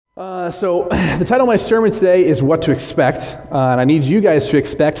So the title of my sermon today is What to Expect, and I need you guys to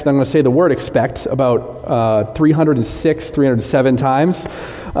expect that I'm going to say the word expect about 306, 307 times.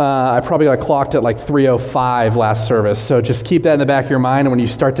 I probably got clocked at like 305 last service, so just keep that in the back of your mind, and when you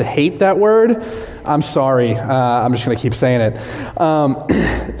start to hate that word, I'm sorry. I'm just going to keep saying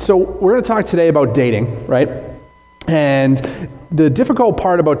it. So we're going to talk today about dating, right? And the difficult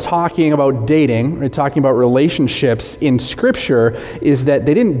part about talking about dating, right, talking about relationships in Scripture, is that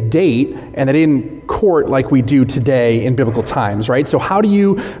they didn't date and they didn't court like we do today in biblical times, right? So how do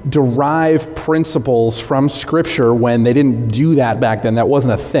you derive principles from Scripture when they didn't do that back then? That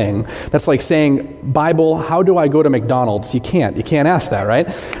wasn't a thing. That's like saying, Bible, how do I go to McDonald's? You can't ask that,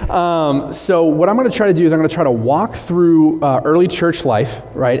 right? So what I'm going to try to do is I'm going to try to walk through early church life,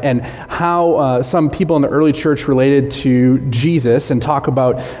 right, and how some people in the early church related to Jesus and talk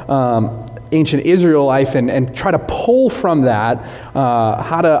about ancient Israel life and try to pull from that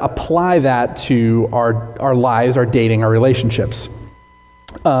how to apply that to our lives, our dating, our relationships.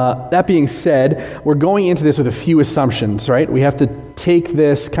 That being said, we're going into this with a few assumptions, right? We have to take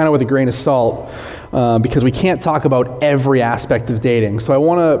this kind of with a grain of salt because we can't talk about every aspect of dating. So I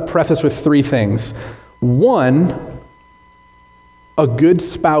want to preface with three things. One, a good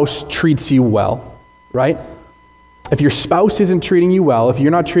spouse treats you well, right? If your spouse isn't treating you well, if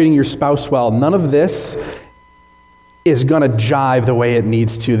you're not treating your spouse well, none of this is going to jive the way it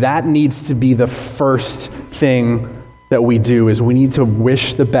needs to. That needs to be the first thing that we do, is we need to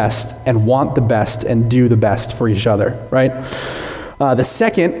wish the best and want the best and do the best for each other, right? The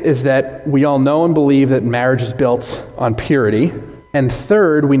second is that we all know and believe that marriage is built on purity. And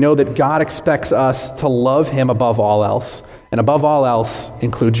third, we know that God expects us to love Him above all else. And above all else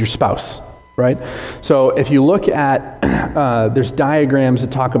includes your spouse. Right? So if you look at, there's diagrams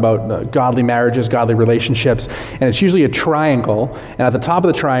that talk about godly marriages, godly relationships, and it's usually a triangle, and at the top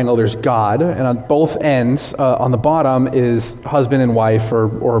of the triangle there's God, and on both ends, on the bottom is husband and wife,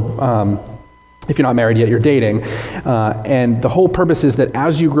 or if you're not married yet, you're dating. And the whole purpose is that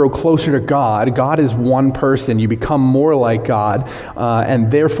as you grow closer to God, God is one person, you become more like God,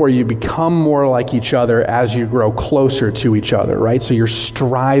 and therefore you become more like each other as you grow closer to each other, right? So you're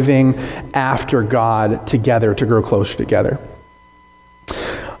striving after God together to grow closer together.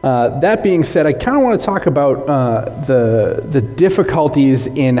 That being said, I kind of want to talk about the difficulties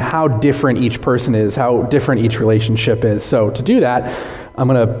in how different each person is, how different each relationship is. So to do that, I'm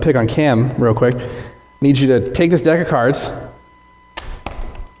going to pick on Cam real quick. I need you to take this deck of cards.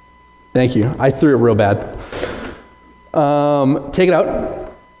 Thank you. I threw it real bad. Take it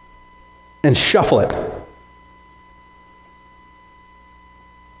out and shuffle it.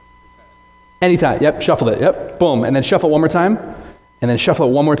 Anytime. Yep, shuffle it. Yep, boom. And then shuffle it one more time. And then shuffle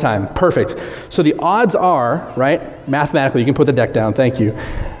it one more time. Perfect. So the odds are, right, mathematically, you can put the deck down, thank you,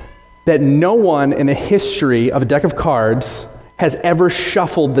 that no one in the history of a deck of cards has ever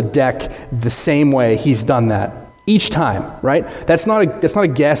shuffled the deck the same way he's done that. Each time, right? That's not a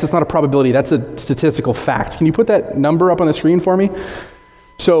guess, it's not a probability, that's a statistical fact. Can you put that number up on the screen for me?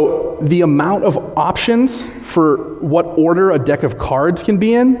 So the amount of options for what order a deck of cards can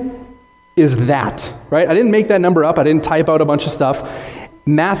be in is that, right? I didn't make that number up, I didn't type out a bunch of stuff.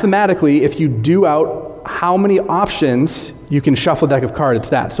 Mathematically, if you do out how many options you can shuffle a deck of cards, it's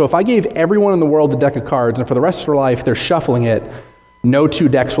that. So if I gave everyone in the world a deck of cards, and for the rest of their life they're shuffling it, no two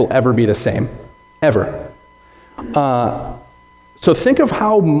decks will ever be the same. Ever. So think of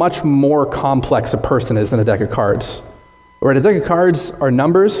how much more complex a person is than a deck of cards. Right? A deck of cards are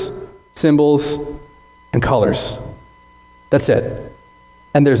numbers, symbols, and colors. That's it.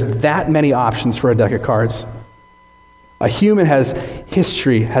 And there's that many options for a deck of cards. A human has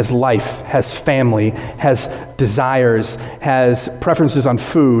history, has life, has family, has desires, has preferences on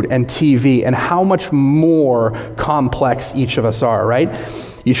food and TV, and how much more complex each of us are, right?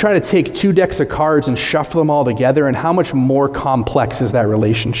 You try to take two decks of cards and shuffle them all together, and how much more complex is that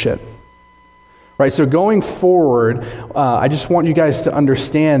relationship? Right, so going forward, I just want you guys to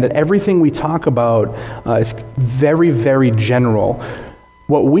understand that everything we talk about is very, very general.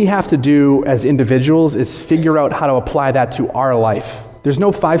 What we have to do as individuals is figure out how to apply that to our life. There's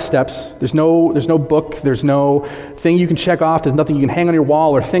no 5 steps. There's no book. There's no thing you can check off. There's nothing you can hang on your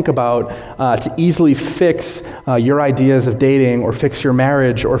wall or think about to easily fix your ideas of dating or fix your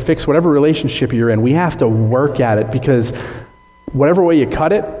marriage or fix whatever relationship you're in. We have to work at it because whatever way you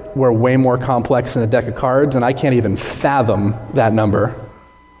cut it, we're way more complex than a deck of cards, and I can't even fathom that number.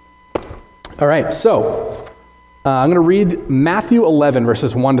 All right, so I'm going to read Matthew 11,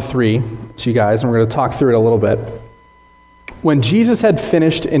 verses 1 to 3 to you guys, and we're going to talk through it a little bit. When Jesus had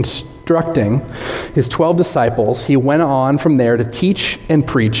finished instructing his 12 disciples, he went on from there to teach and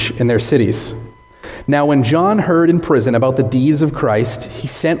preach in their cities. Now when John heard in prison about the deeds of Christ, he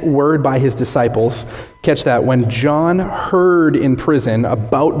sent word by his disciples. Catch that. When John heard in prison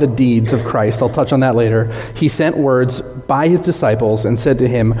about the deeds of Christ, I'll touch on that later, he sent words by his disciples and said to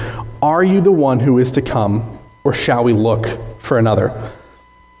him, "Are you the one who is to come, or shall we look for another?"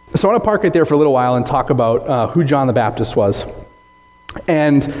 So I want to park right there for a little while and talk about who John the Baptist was.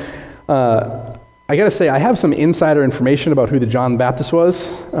 And I got to say, I have some insider information about who the John the Baptist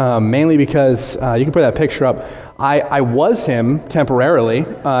was, mainly because, you can put that picture up, I was him temporarily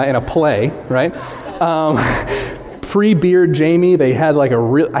in a play, right? Pre-beard Jamie, they had like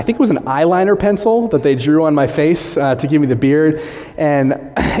I think it was an eyeliner pencil that they drew on my face to give me the beard. And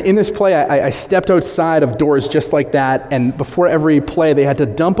in this play, I stepped outside of doors just like that. And before every play, they had to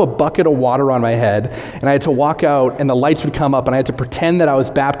dump a bucket of water on my head. And I had to walk out and the lights would come up and I had to pretend that I was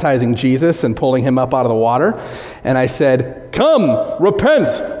baptizing Jesus and pulling him up out of the water. And I said, "Come, repent,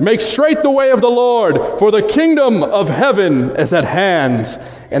 make straight the way of the Lord, for the kingdom of heaven is at hand."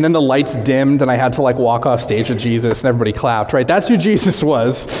 And then the lights dimmed and I had to like walk off stage with Jesus and everybody clapped, right? That's who Jesus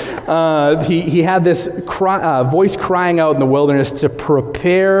was. He had this voice crying out in the wilderness to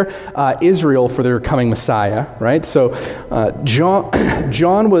prepare Israel for their coming Messiah, right? So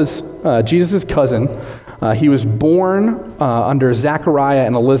John was Jesus' cousin. He was born under Zechariah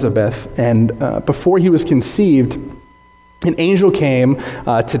and Elizabeth. And before he was conceived, an angel came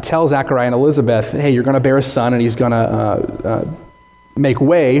to tell Zechariah and Elizabeth, hey, you're going to bear a son and he's going to make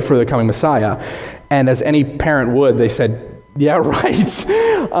way for the coming Messiah. And as any parent would, they said, yeah, right.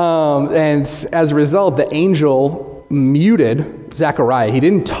 And as a result, the angel muted Zechariah. He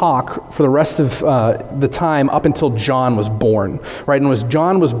didn't talk for the rest of the time up until John was born, right? And as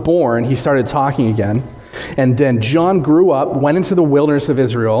John was born, he started talking again. And then John grew up, went into the wilderness of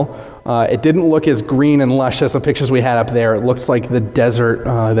Israel. It didn't look as green and lush as the pictures we had up there. It looked like the desert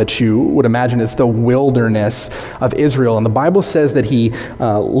that you would imagine is the wilderness of Israel. And the Bible says that he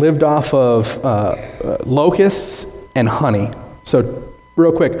lived off of locusts and honey. So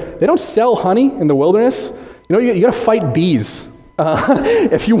real quick, they don't sell honey in the wilderness. You know, you got to fight bees.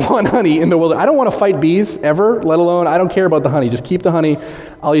 If you want honey in the wilderness. I don't want to fight bees ever, let alone, I don't care about the honey. Just keep the honey,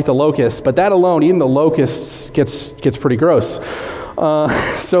 I'll eat the locusts. But that alone, eating the locusts gets pretty gross.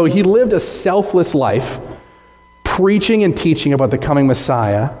 So he lived a selfless life, preaching and teaching about the coming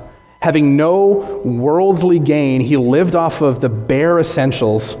Messiah. Having no worldly gain, he lived off of the bare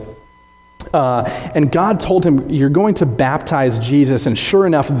essentials. And God told him, you're going to baptize Jesus. And sure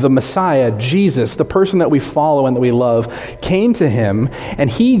enough, the Messiah, Jesus, the person that we follow and that we love, came to him and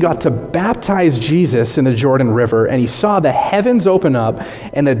he got to baptize Jesus in the Jordan River. And he saw the heavens open up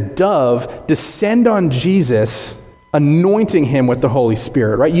and a dove descend on Jesus, anointing him with the Holy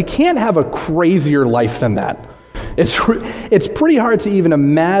Spirit, right? You can't have a crazier life than that. It's pretty hard to even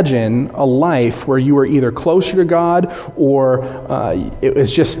imagine a life where you were either closer to God or it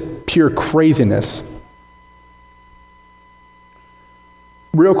was just pure craziness.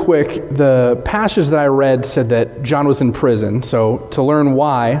 Real quick, the passage that I read said that John was in prison. So to learn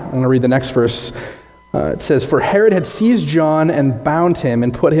why, I'm going to read the next verse. It says, "For Herod had seized John and bound him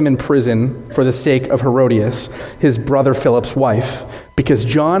and put him in prison for the sake of Herodias, his brother Philip's wife, because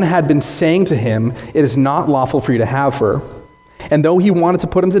John had been saying to him, 'It is not lawful for you to have her.' And though he wanted to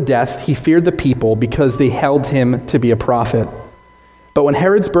put him to death, he feared the people because they held him to be a prophet. But when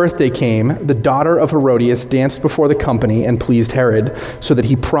Herod's birthday came, the daughter of Herodias danced before the company and pleased Herod, so that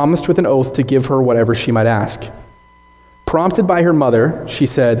he promised with an oath to give her whatever she might ask. Prompted by her mother, she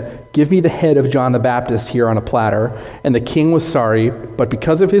said, 'Give me the head of John the Baptist here on a platter.' And the king was sorry, but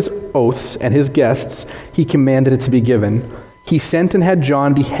because of his oaths and his guests, he commanded it to be given. He sent and had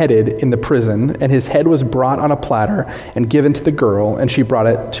John beheaded in the prison, and his head was brought on a platter and given to the girl, and she brought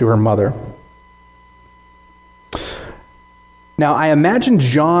it to her mother." Now, I imagine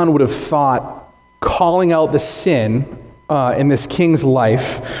John would have thought calling out the sin in this king's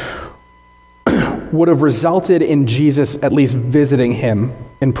life would have resulted in Jesus at least visiting him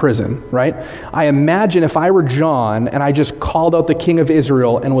in prison, right? I imagine if I were John and I just called out the king of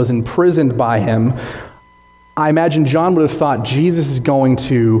Israel and was imprisoned by him, I imagine John would have thought, Jesus is going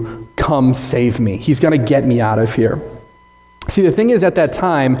to come save me. He's going to get me out of here. See, the thing is, at that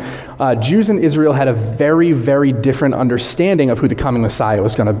time, Jews in Israel had a very, very different understanding of who the coming Messiah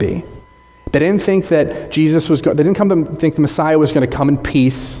was going to be. They didn't think that they didn't come to think the Messiah was going to come in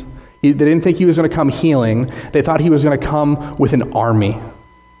peace. They didn't think he was going to come healing. They thought he was going to come with an army.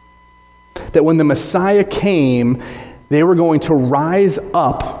 That when the Messiah came, they were going to rise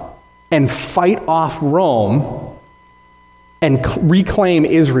up and fight off Rome and reclaim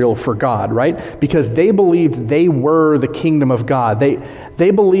Israel for God, right? Because they believed they were the kingdom of God.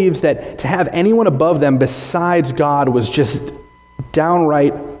 They believed that to have anyone above them besides God was just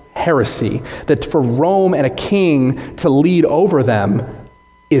downright heresy. That for Rome and a king to lead over them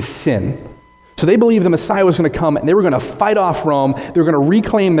is sin. So they believed the Messiah was going to come and they were going to fight off Rome. They were going to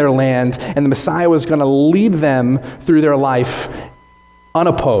reclaim their land, and the Messiah was going to lead them through their life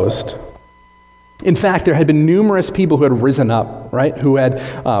unopposed. In fact, there had been numerous people who had risen up, right, who had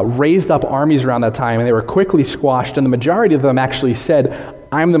raised up armies around that time, and they were quickly squashed, and the majority of them actually said,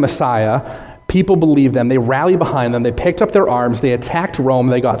 I'm the Messiah. People believed them. They rallied behind them. They picked up their arms. They attacked Rome.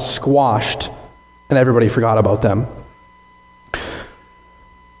 They got squashed, and everybody forgot about them.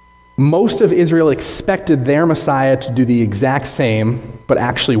 Most of Israel expected their Messiah to do the exact same, but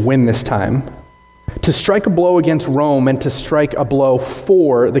actually win this time. To strike a blow against Rome and to strike a blow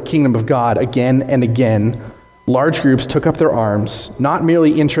for the kingdom of God again and again, large groups took up their arms, not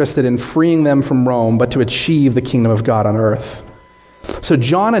merely interested in freeing them from Rome, but to achieve the kingdom of God on earth. So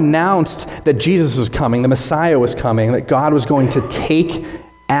John announced that Jesus was coming, the Messiah was coming, that God was going to take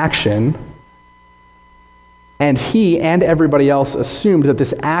action, and he and everybody else assumed that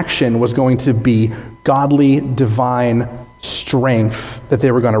this action was going to be godly, divine strength, that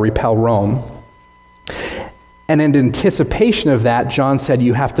they were going to repel Rome. And in anticipation of that, John said,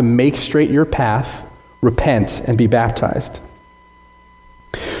 you have to make straight your path, repent, and be baptized.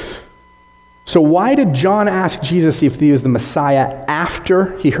 So why did John ask Jesus if he was the Messiah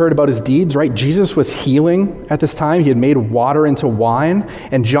after he heard about his deeds, right? Jesus was healing at this time. He had made water into wine.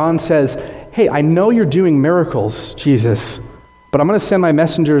 And John says, hey, I know you're doing miracles, Jesus, but I'm going to send my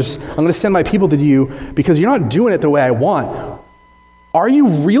messengers, I'm going to send my people to you because you're not doing it the way I want. Are you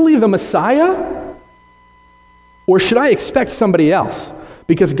really the Messiah? Or should I expect somebody else?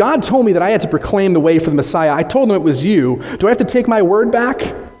 Because God told me that I had to proclaim the way for the Messiah. I told him it was you. Do I have to take my word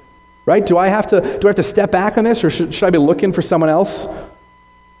back? Right? Do I have to step back on this, or should I be looking for someone else?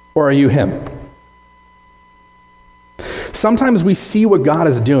 Or are you him? Sometimes we see what God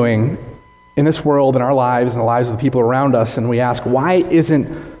is doing in this world, in our lives, and the lives of the people around us, and we ask, why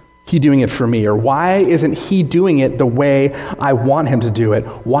isn't he doing it for me? Or why isn't he doing it the way I want him to do it?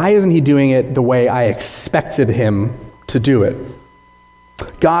 Why isn't he doing it the way I expected him to do it?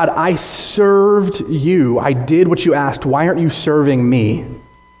 God, I served you. I did what you asked. Why aren't you serving me?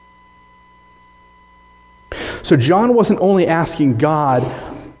 So John wasn't only asking God,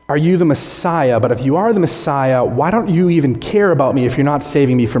 are you the Messiah? But if you are the Messiah, why don't you even care about me if you're not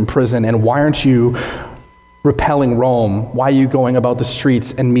saving me from prison? And why aren't you repelling Rome? Why are you going about the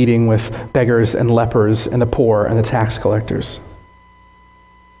streets and meeting with beggars and lepers and the poor and the tax collectors?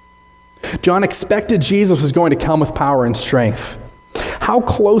 John expected Jesus was going to come with power and strength. How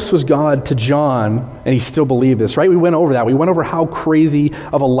close was God to John? And he still believed this, right? We went over that. We went over how crazy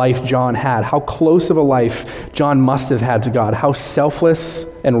of a life John had, how close of a life John must have had to God, how selfless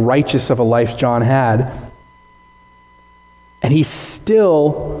and righteous of a life John had. And he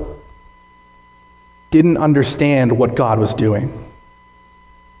still didn't understand what God was doing.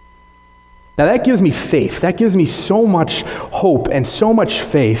 Now that gives me faith. That gives me so much hope and so much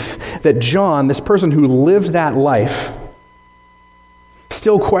faith that John, this person who lived that life,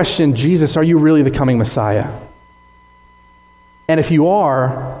 still questioned, Jesus, are you really the coming Messiah? And if you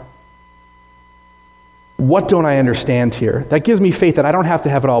are, what don't I understand here? That gives me faith that I don't have to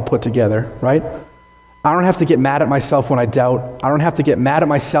have it all put together, right? I don't have to get mad at myself when I doubt. I don't have to get mad at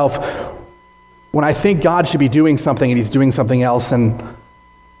myself when I think God should be doing something and he's doing something else, and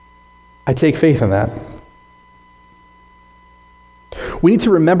I take faith in that. We need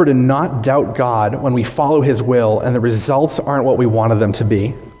to remember to not doubt God when we follow his will and the results aren't what we wanted them to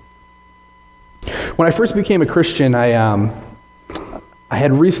be. When I first became a Christian, I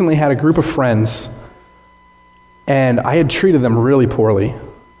had recently had a group of friends, and I had treated them really poorly.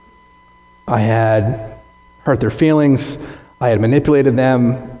 I had hurt their feelings, I had manipulated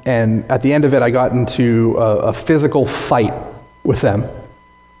them, and at the end of it, I got into a physical fight with them.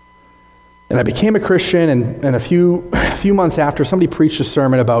 And I became a Christian, and a few months after, somebody preached a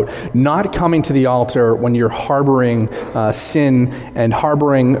sermon about not coming to the altar when you're harboring sin and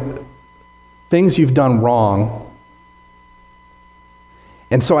harboring things you've done wrong.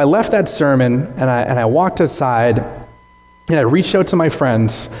 And so I left that sermon, and I walked outside, and I reached out to my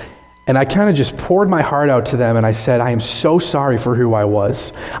friends, and I kind of just poured my heart out to them, and I said, I am so sorry for who I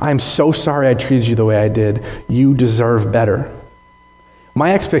was. I am so sorry I treated you the way I did. You deserve better.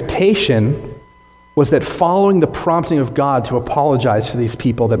 My expectation was that following the prompting of God to apologize to these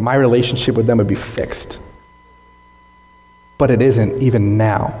people, that my relationship with them would be fixed. But it isn't, even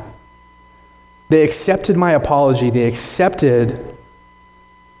now. They accepted my apology. They accepted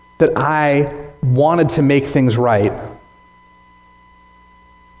that I wanted to make things right.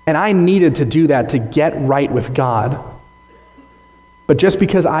 And I needed to do that to get right with God. But just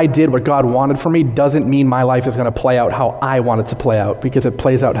because I did what God wanted for me doesn't mean my life is going to play out how I want it to play out, because it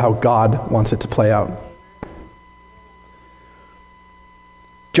plays out how God wants it to play out.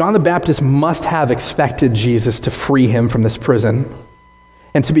 John the Baptist must have expected Jesus to free him from this prison.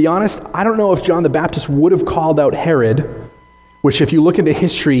 And to be honest, I don't know if John the Baptist would have called out Herod, which if you look into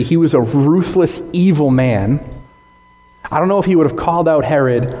history, he was a ruthless, evil man. I don't know if he would have called out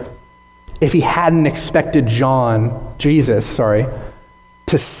Herod if he hadn't expected Jesus,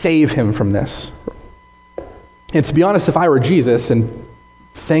 to save him from this. And to be honest, if I were Jesus, and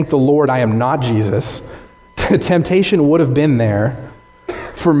thank the Lord I am not Jesus, the temptation would have been there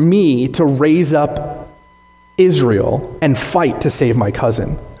for me to raise up Israel and fight to save my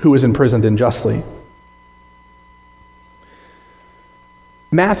cousin who was imprisoned unjustly.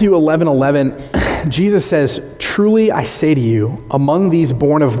 Matthew 11:11, Jesus says, "Truly I say to you, among these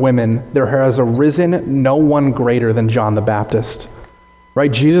born of women, there has arisen no one greater than John the Baptist."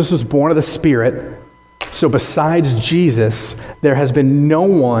 Right? Jesus was born of the Spirit. So besides Jesus, there has been no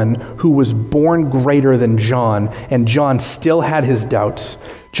one who was born greater than John, and John still had his doubts.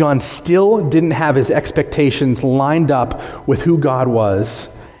 John still didn't have his expectations lined up with who God was,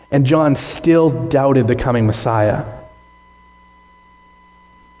 and John still doubted the coming Messiah.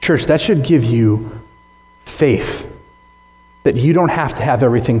 Church, that should give you faith that you don't have to have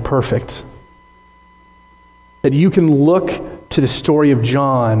everything perfect. That you can look to the story of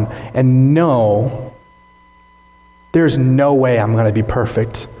John and know there's no way I'm going to be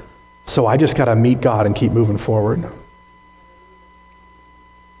perfect, so I just got to meet God and keep moving forward.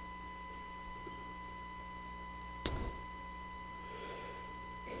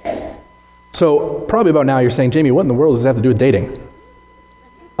 So probably about now you're saying, Jamie, what in the world does this have to do with dating?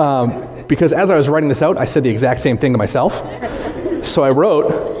 Because as I was writing this out, I said the exact same thing to myself. So I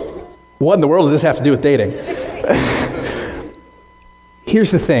wrote, what in the world does this have to do with dating?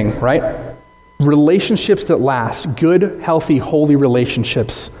 Here's the thing, right? Relationships that last, good, healthy, holy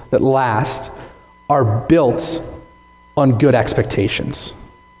relationships that last, are built on good expectations.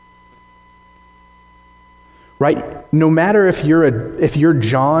 Right? No matter if you're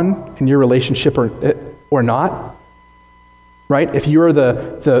John in your relationship or not, right? If you're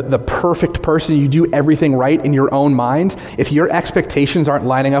the perfect person, you do everything right in your own mind, if your expectations aren't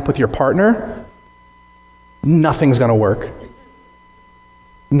lining up with your partner, nothing's going to work.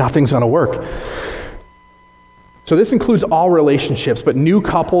 Nothing's going to work. So this includes all relationships, but new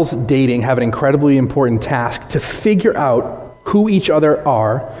couples dating have an incredibly important task to figure out who each other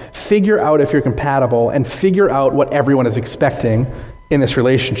are, figure out if you're compatible, and figure out what everyone is expecting in this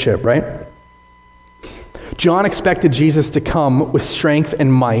relationship, right? John expected Jesus to come with strength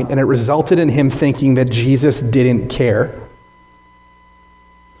and might, and it resulted in him thinking that Jesus didn't care.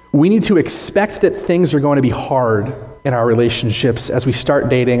 We need to expect that things are going to be hard in our relationships as we start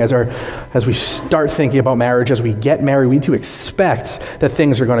dating, as we start thinking about marriage, as we get married. We need to expect that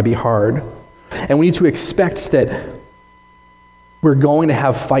things are going to be hard. And we need to expect that we're going to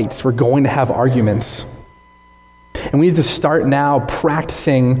have fights, we're going to have arguments. And we need to start now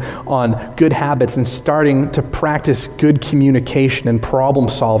practicing on good habits and starting to practice good communication and problem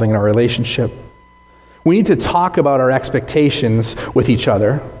solving in our relationship. We need to talk about our expectations with each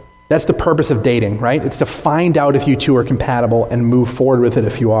other. That's the purpose of dating, right? It's to find out if you two are compatible and move forward with it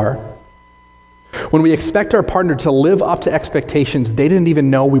if you are. When we expect our partner to live up to expectations they didn't even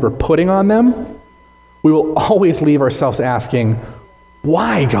know we were putting on them, we will always leave ourselves asking,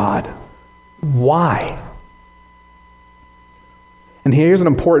 why, God? Why? And here's an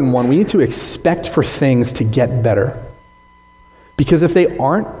important one. We need to expect for things to get better. Because if they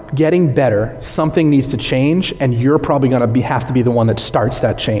aren't getting better, something needs to change, and you're probably going to have to be the one that starts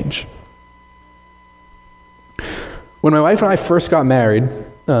that change. When my wife and I first got married,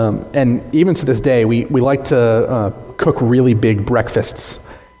 and even to this day, we like to cook really big breakfasts.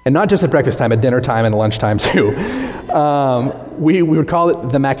 And not just at breakfast time, at dinner time and lunchtime too. We would call it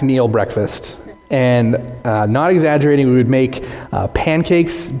the McNeil breakfast. And not exaggerating, we would make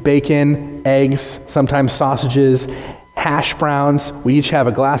pancakes, bacon, eggs, sometimes sausages, hash browns. We each have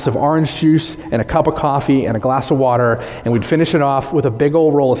a glass of orange juice and a cup of coffee and a glass of water, and we'd finish it off with a big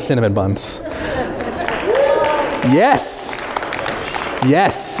old roll of cinnamon buns. Yes,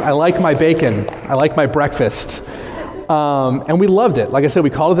 I like my bacon. I like my breakfast. And we loved it. Like I said, we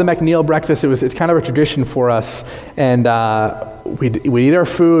called it the McNeil breakfast. It's kind of a tradition for us. And we'd eat our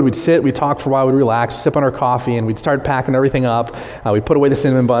food, we'd sit, we'd talk for a while, we'd relax, sip on our coffee, and we'd start packing everything up. We'd put away the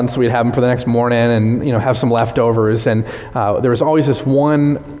cinnamon buns so we'd have them for the next morning and have some leftovers. And there was always this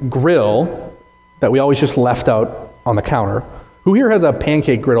one griddle that we always just left out on the counter. Who here has a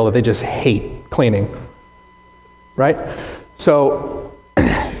pancake griddle that they just hate cleaning? Right? So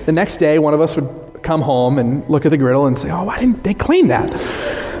the next day, one of us would come home and look at the griddle and say, oh, why didn't they clean that?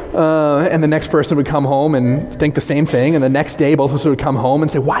 And the next person would come home and think the same thing. And the next day, both of us would come home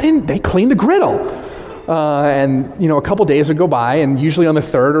and say, why didn't they clean the griddle? And a couple days would go by, and usually on the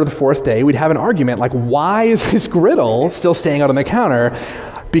third or the fourth day, we'd have an argument like, why is this griddle still staying out on the counter?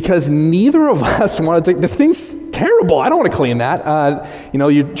 Because neither of us wanted to, this thing's terrible. I don't want to clean that.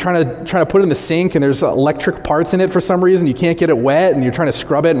 You're trying to put it in the sink, and there's electric parts in it for some reason. You can't get it wet, and you're trying to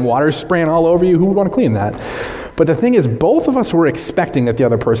scrub it, and water's spraying all over you. Who would want to clean that? But the thing is, both of us were expecting that the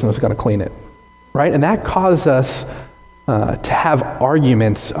other person was going to clean it, right? And that caused us to have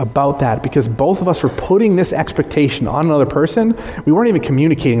arguments about that, because both of us were putting this expectation on another person. We weren't even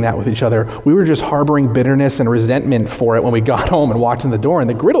communicating that with each other. We were just harboring bitterness and resentment for it when we got home and walked in the door and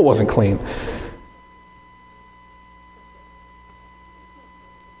the griddle wasn't clean.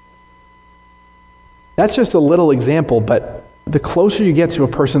 That's just a little example, but the closer you get to a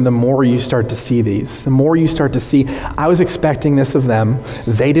person, the more you start to see these. The more you start to see, I was expecting this of them.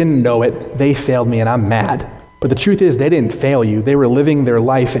 They didn't know it. They failed me, and I'm mad. But the truth is, they didn't fail you. They were living their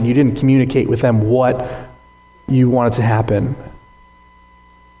life, and you didn't communicate with them what you wanted to happen.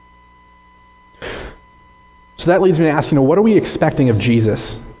 So that leads me to ask, what are we expecting of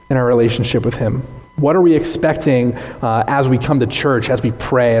Jesus in our relationship with him? What are we expecting as we come to church, as we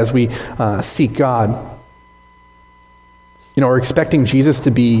pray, as we seek God? Are we expecting Jesus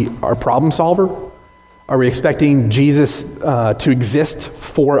to be our problem solver? Are we expecting Jesus to exist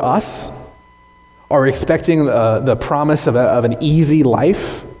for us? Are we expecting the promise of an easy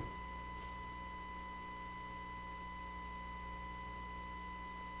life?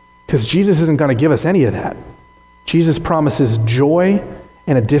 Because Jesus isn't going to give us any of that. Jesus promises joy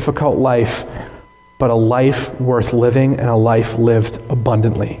in a difficult life, but a life worth living and a life lived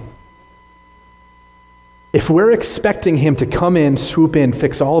abundantly. If we're expecting him to come in, swoop in,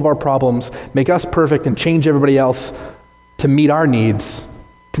 fix all of our problems, make us perfect, and change everybody else to meet our needs,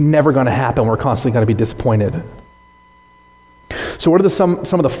 it's never going to happen. We're constantly going to be disappointed. So what are some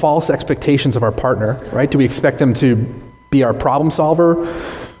of the false expectations of our partner, right? Do we expect them to be our problem solver?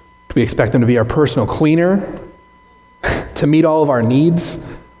 Do we expect them to be our personal cleaner? To meet all of our needs?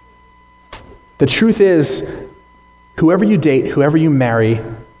 The truth is, whoever you date, whoever you marry,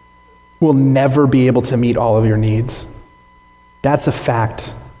 will never be able to meet all of your needs. That's a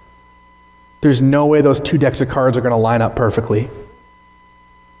fact. There's no way those two decks of cards are going to line up perfectly.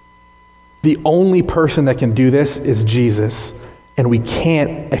 The only person that can do this is Jesus, and we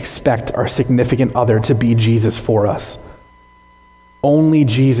can't expect our significant other to be Jesus for us. Only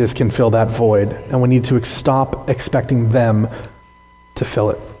Jesus can fill that void, and we need to stop expecting them to fill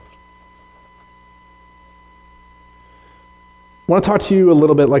it. I want to talk to you a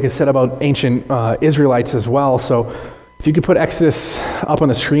little bit, like I said, about ancient Israelites as well. So if you could put Exodus up on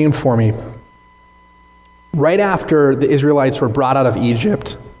the screen for me. Right after the Israelites were brought out of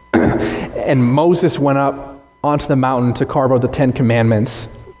Egypt, and Moses went up onto the mountain to carve out the 10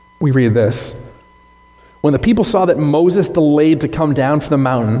 Commandments, we read this. When the people saw that Moses delayed to come down from the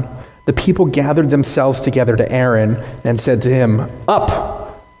mountain, the people gathered themselves together to Aaron and said to him,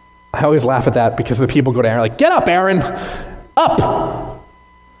 "Up!" I always laugh at that because the people go to Aaron like, "Get up, Aaron! Up!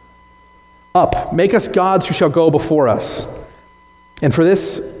 Up! Make us gods who shall go before us. And for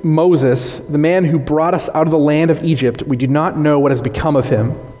this Moses, the man who brought us out of the land of Egypt, we do not know what has become of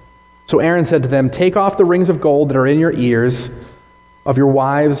him." So Aaron said to them, "Take off the rings of gold that are in your ears of your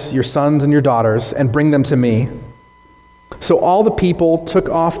wives, your sons, and your daughters, and bring them to me." So all the people took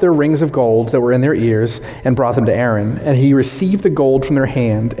off their rings of gold that were in their ears and brought them to Aaron. And he received the gold from their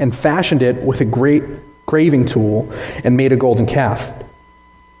hand and fashioned it with a great graving tool and made a golden calf.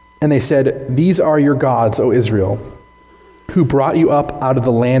 And they said, "These are your gods, O Israel, who brought you up out of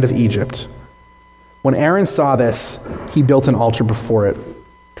the land of Egypt." When Aaron saw this, he built an altar before it.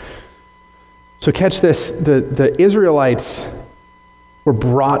 So catch this, the Israelites were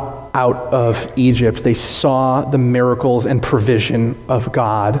brought out of Egypt. They saw the miracles and provision of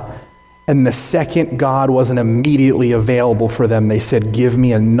God. And the second God wasn't immediately available for them, they said, "Give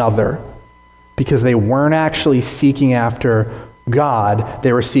me another." Because they weren't actually seeking after God,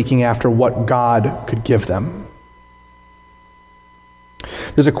 they were seeking after what God could give them.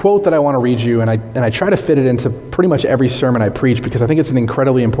 There's a quote that I want to read you, and I try to fit it into pretty much every sermon I preach because I think it's an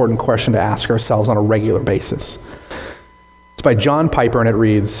incredibly important question to ask ourselves on a regular basis. It's It's by John Piper, and it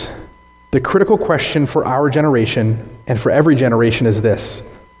reads, "The critical question for our generation and for every generation is this: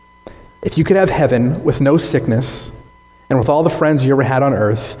 if you could have heaven with no sickness, and with all the friends you ever had on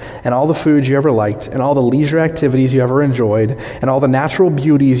earth, and all the food you ever liked, and all the leisure activities you ever enjoyed, and all the natural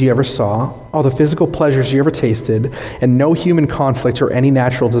beauties you ever saw, all the physical pleasures you ever tasted, and no human conflict or any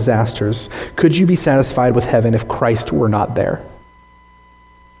natural disasters, could you be satisfied with heaven if Christ were not there?"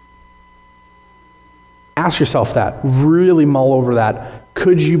 Ask yourself that. Really mull over that.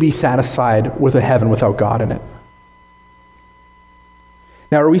 Could you be satisfied with a heaven without God in it?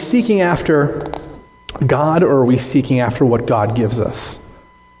 Now, are we seeking after God, or are we seeking after what God gives us?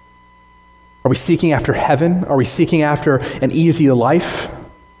 Are we seeking after heaven? Are we seeking after an easy life?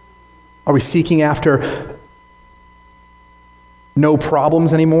 Are we seeking after no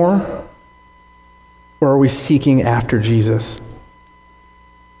problems anymore? Or are we seeking after Jesus?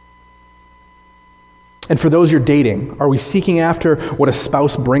 And for those you're dating, are we seeking after what a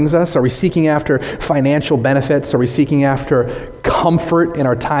spouse brings us? Are we seeking after financial benefits? Are we seeking after comfort in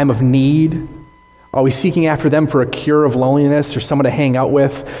our time of need? Are we seeking after them for a cure of loneliness, or someone to hang out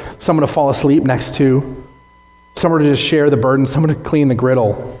with, someone to fall asleep next to, someone to just share the burden, someone to clean the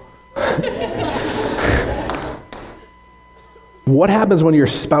griddle? What happens when your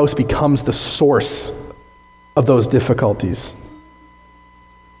spouse becomes the source of those difficulties?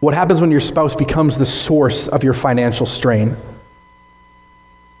 What happens when your spouse becomes the source of your financial strain?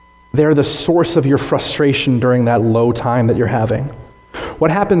 They're the source of your frustration during that low time that you're having. What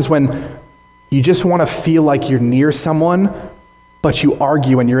happens when you just want to feel like you're near someone, but you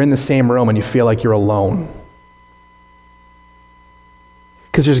argue and you're in the same room and you feel like you're alone?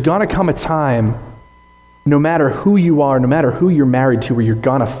 Because there's going to come a time, no matter who you are, no matter who you're married to, where you're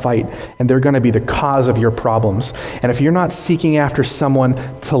going to fight, and they're going to be the cause of your problems. And if you're not seeking after someone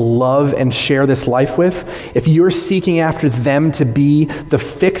to love and share this life with, if you're seeking after them to be the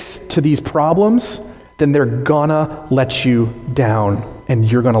fix to these problems, then they're going to let you down,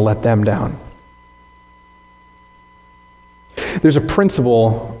 and you're going to let them down. There's a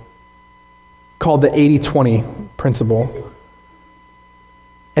principle called the 80-20 principle.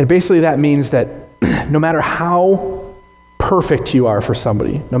 And basically that means that no matter how perfect you are for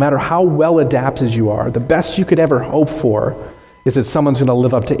somebody, no matter how well adapted you are, the best you could ever hope for is that someone's going to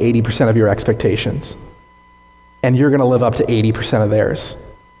live up to 80% of your expectations. And you're going to live up to 80% of theirs.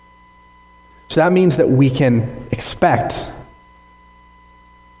 So that means that we can expect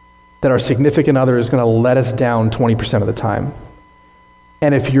that our significant other is going to let us down 20% of the time.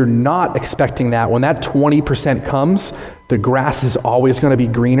 And if you're not expecting that, when that 20% comes, the grass is always going to be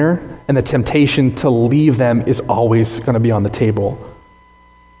greener, and the temptation to leave them is always going to be on the table.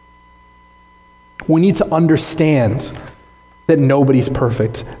 We need to understand that nobody's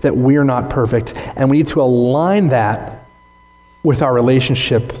perfect, that we're not perfect, and we need to align that with our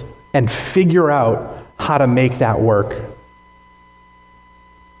relationship and figure out how to make that work.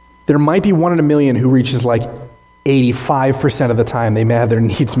 There might be 1 in a million who reaches like 85% of the time they may have their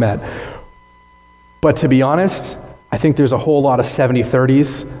needs met. But to be honest, I think there's a whole lot of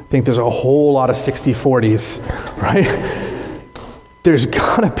 70-30s. I think there's a whole lot of 60-40s, right? There's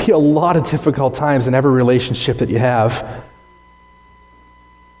gonna be a lot of difficult times in every relationship that you have.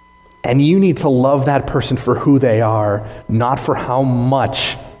 And you need to love that person for who they are, not for how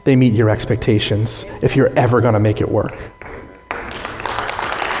much they meet your expectations, if you're ever gonna make it work.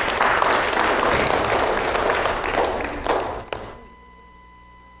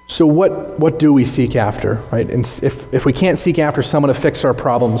 So what do we seek after, right? And if we can't seek after someone to fix our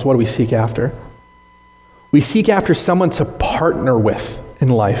problems, what do we seek after? We seek after someone to partner with in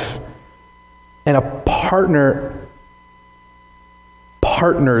life. And a partner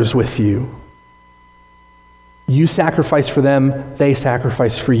partners with you. You sacrifice for them, they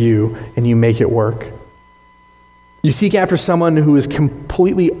sacrifice for you, and you make it work. You seek after someone who is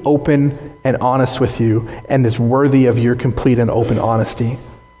completely open and honest with you and is worthy of your complete and open honesty.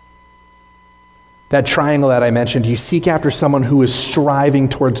 That triangle that I mentioned, you seek after someone who is striving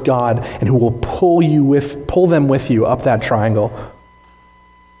towards God and who will pull them with you up that triangle.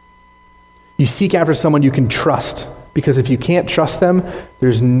 You seek after someone you can trust, because if you can't trust them,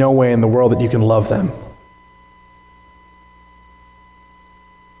 there's no way in the world that you can love them.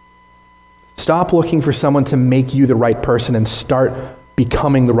 Stop looking for someone to make you the right person and start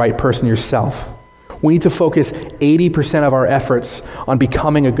becoming the right person yourself. We need to focus 80% of our efforts on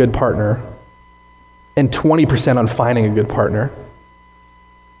becoming a good partner and 20% on finding a good partner.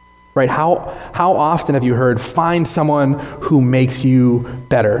 Right? How often have you heard, find someone who makes you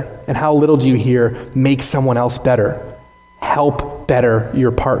better? And how little do you hear, make someone else better? Help better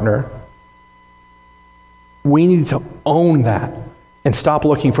your partner. We need to own that and stop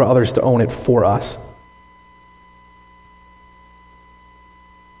looking for others to own it for us.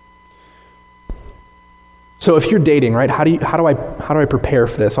 So if you're dating, right, how do I prepare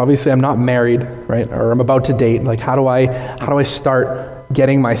for this? Obviously, I'm not married, right, or I'm about to date. Like, how do I start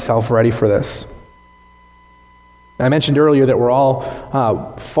getting myself ready for this? I mentioned earlier that we're all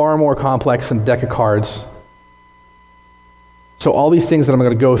far more complex than a deck of cards. So all these things that I'm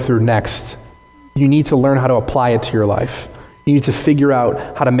going to go through next, you need to learn how to apply it to your life. You need to figure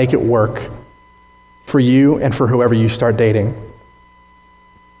out how to make it work for you and for whoever you start dating.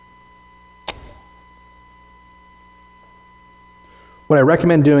 What I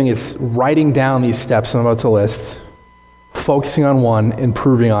recommend doing is writing down these steps I'm about to list, focusing on one,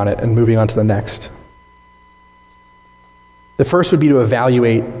 improving on it, and moving on to the next. The first would be to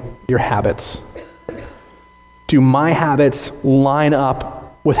evaluate your habits. Do my habits line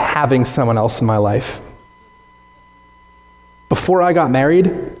up with having someone else in my life? Before I got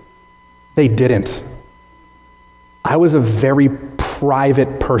married, they didn't. I was a very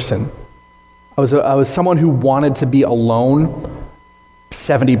private person. I was someone who wanted to be alone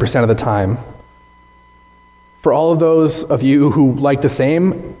 70% of the time. For all of those of you who like the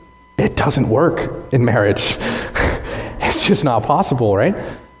same, it doesn't work in marriage. It's just not possible, right?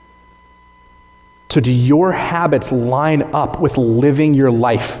 So do your habits line up with living your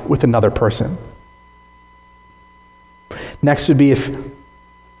life with another person? Next would be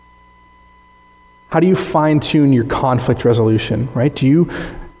how do you fine-tune your conflict resolution, right? Do you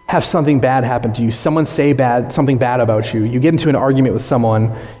have something bad happen to you? Someone say something bad about you. You get into an argument with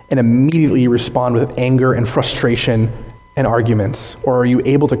someone and immediately respond with anger and frustration and arguments. Or are you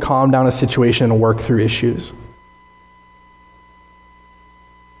able to calm down a situation and work through issues?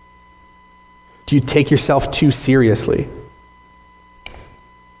 Do you take yourself too seriously?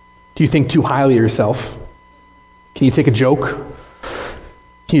 Do you think too highly of yourself? Can you take a joke?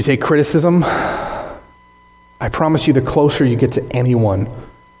 Can you take criticism? I promise you, the closer you get to anyone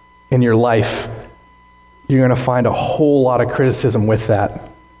in your life, you're going to find a whole lot of criticism with that.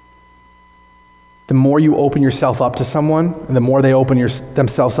 The more you open yourself up to someone, and the more they open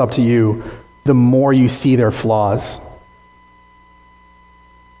themselves up to you, the more you see their flaws.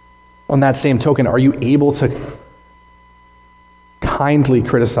 On that same token, are you able to kindly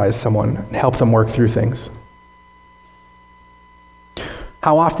criticize someone and help them work through things?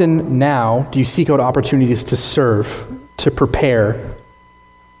 How often now do you seek out opportunities to serve, to prepare?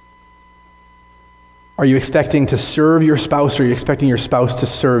 Are you expecting to serve your spouse, or are you expecting your spouse to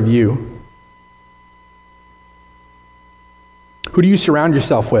serve you? Who do you surround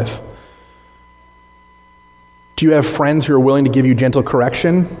yourself with? Do you have friends who are willing to give you gentle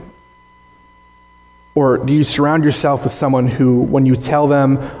correction? Or do you surround yourself with someone who, when you tell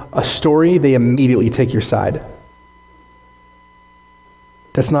them a story, they immediately take your side?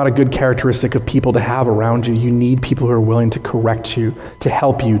 That's not a good characteristic of people to have around you. You need people who are willing to correct you, to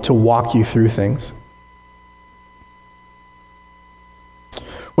help you, to walk you through things.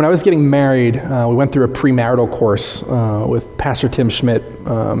 When I was getting married, we went through a premarital course with Pastor Tim Schmidt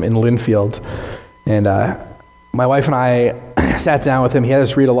in Linfield. And my wife and I sat down with him. He had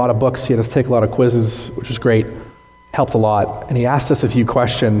us read a lot of books. He had us take a lot of quizzes, which was great. Helped a lot. And he asked us a few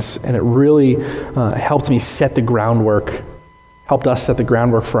questions, and it really helped us set the groundwork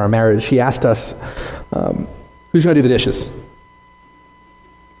for our marriage. He asked us, who's going to do the dishes?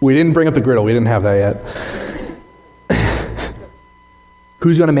 We didn't bring up the griddle. We didn't have that yet.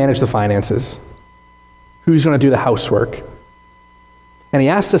 Who's going to manage the finances? Who's going to do the housework? And he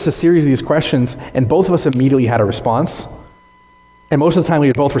asked us a series of these questions, and both of us immediately had a response. And most of the time we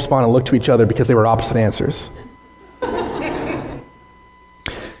would both respond and look to each other because they were opposite answers.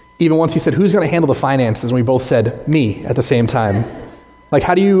 Even once he said, who's going to handle the finances? And we both said, me, at the same time. Like,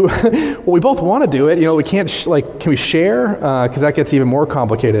 how do you, well, we both want to do it. We can't, can we share? Because that gets even more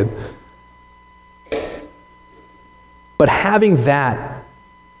complicated. But having that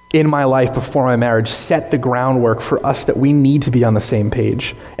in my life before my marriage set the groundwork for us that we need to be on the same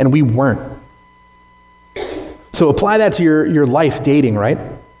page, and we weren't. So apply that to your life dating, right?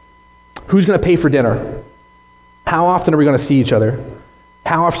 Who's going to pay for dinner? How often are we going to see each other?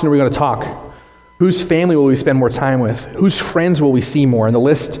 How often are we going to talk? Whose family will we spend more time with? Whose friends will we see more? And the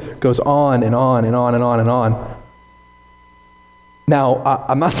list goes on and on and on and on and on. Now,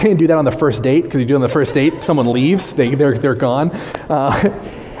 I'm not saying do that on the first date, because you do it on the first date, someone leaves, they're gone.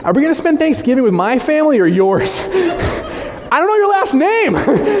 Are we going to spend Thanksgiving with my family or yours? I don't know your last name.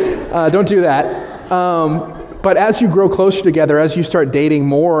 Don't do that. But as you grow closer together, as you start dating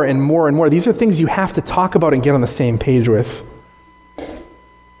more and more and more, these are things you have to talk about and get on the same page with.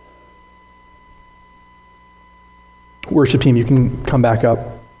 Worship team, you can come back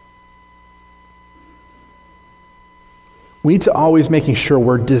up. We need to always making sure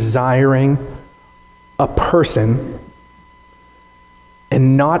we're desiring a person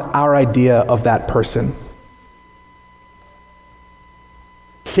and not our idea of that person.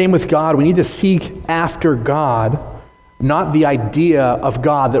 Same with God. We need to seek after God, not the idea of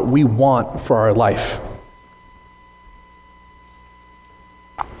God that we want for our life.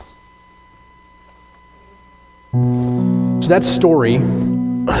 So that story,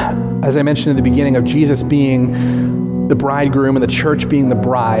 as I mentioned in the beginning, of Jesus being the bridegroom and the church being the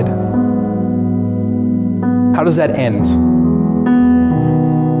bride, how does that end?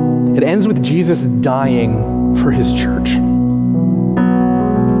 It ends with Jesus dying for his church.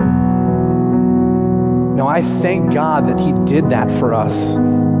 Now, I thank God that he did that for us.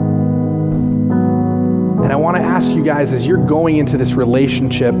 And I want to ask you guys, as you're going into this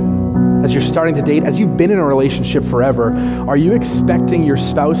relationship, as you're starting to date, as you've been in a relationship forever, are you expecting your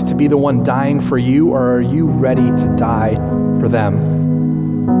spouse to be the one dying for you, or are you ready to die for them?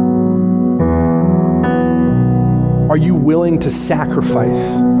 Are you willing to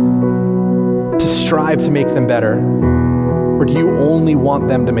sacrifice, to strive to make them better? Or do you only want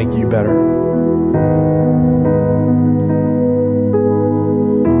them to make you better?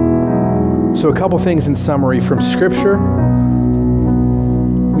 So a couple things in summary from Scripture.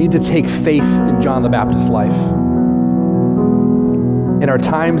 We need to take faith in John the Baptist's life. In our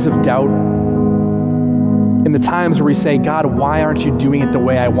times of doubt, in the times where we say, God, why aren't you doing it the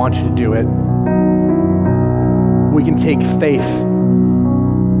way I want you to do it? We can take faith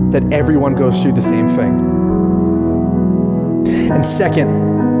that everyone goes through the same thing. And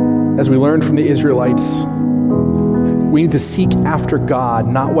second, as we learned from the Israelites, we need to seek after God,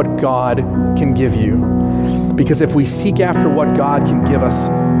 not what God can give you. Because if we seek after what God can give us,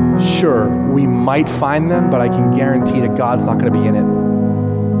 sure, we might find them, but I can guarantee that God's not going to be in it.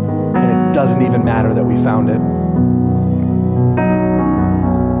 And it doesn't even matter that we found it.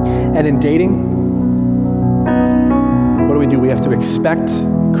 And in dating, what do? We have to expect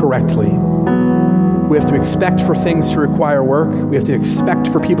correctly. We have to expect for things to require work. We have to expect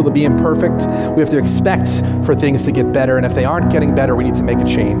for people to be imperfect. We have to expect for things to get better. And if they aren't getting better, we need to make a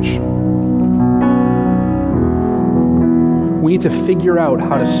change. We need to figure out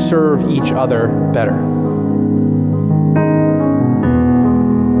how to serve each other better.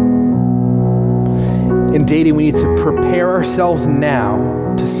 In dating, we need to prepare ourselves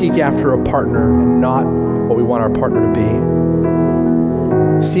now to seek after a partner and not what we want our partner to be.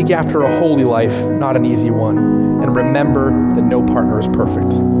 Seek after a holy life, not an easy one. And remember that no partner is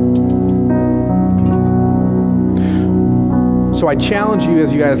perfect. So I challenge you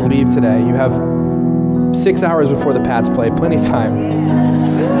as you guys leave today. You have 6 hours before the Pats play, plenty of time.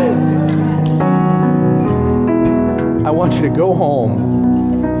 I want you to go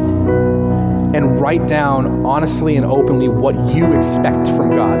home and write down honestly and openly what you expect from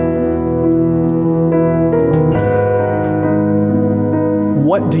God.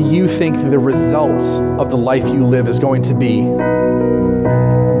 What do you think the result of the life you live is going to be?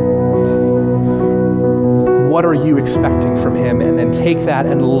 What are you expecting from him? And then take that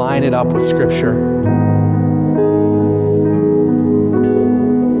and line it up with Scripture.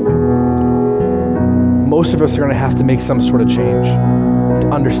 Most of us are going to have to make some sort of change to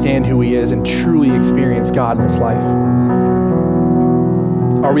understand who he is and truly experience God in this life.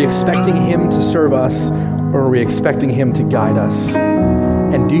 Are we expecting him to serve us, or are we expecting him to guide us?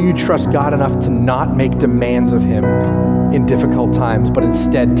 And do you trust God enough to not make demands of him in difficult times, but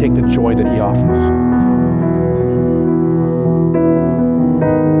instead take the joy that he offers?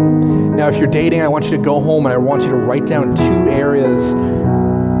 Now, if you're dating, I want you to go home and I want you to write down 2 areas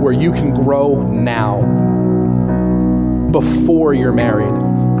where you can grow now, before you're married.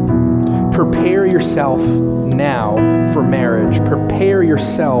 Prepare yourself now for marriage. Prepare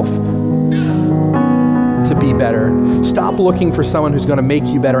yourself to be better. Stop looking for someone who's going to make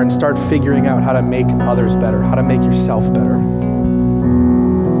you better and start figuring out how to make others better, how to make yourself better.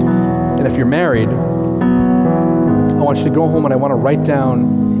 And if you're married, I want you to go home and I want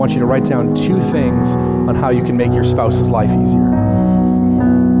you to write down 2 things on how you can make your spouse's life easier.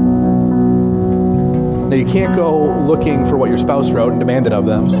 Now, you can't go looking for what your spouse wrote and demand it of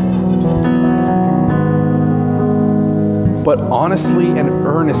them. But honestly and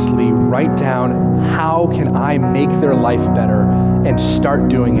earnestly write down, how can I make their life better, and start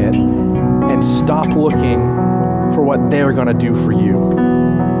doing it, and stop looking for what they're going to do for you.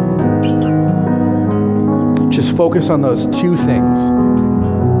 Just focus on those 2 things.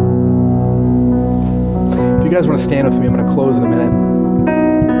 If you guys want to stand with me, I'm going to close in a minute.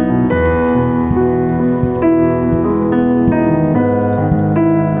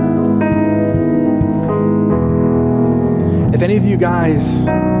 any of you guys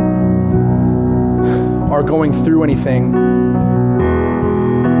are going through anything,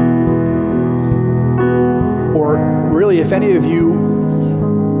 or really if any of you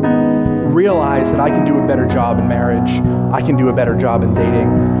realize that I can do a better job in marriage, I can do a better job in dating,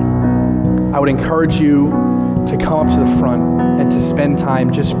 I would encourage you to come up to the front and to spend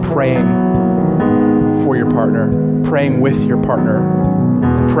time just praying for your partner, praying with your partner,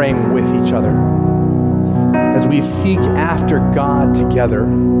 and praying with each other. As we seek after God together,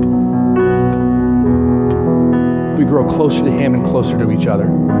 we grow closer to Him and closer to each other.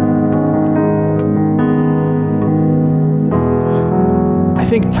 I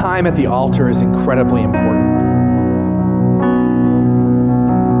think time at the altar is incredibly important.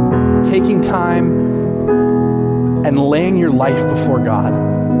 Taking time and laying your life before God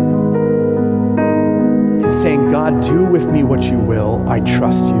and saying, God, do with me what you will. I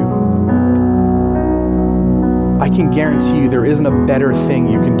trust you. I can guarantee you there isn't a better thing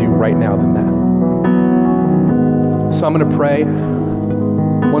you can do right now than that. So I'm going to pray.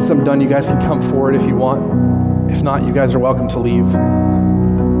 Once I'm done, you guys can come forward if you want. If not, you guys are welcome to leave.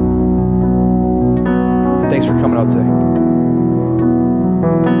 And thanks for coming out today.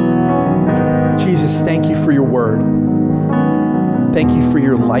 Jesus, thank you for your word. Thank you for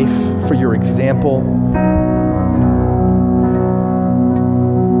your life, for your example.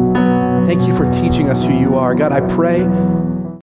 Thank you for teaching us who you are. God, I pray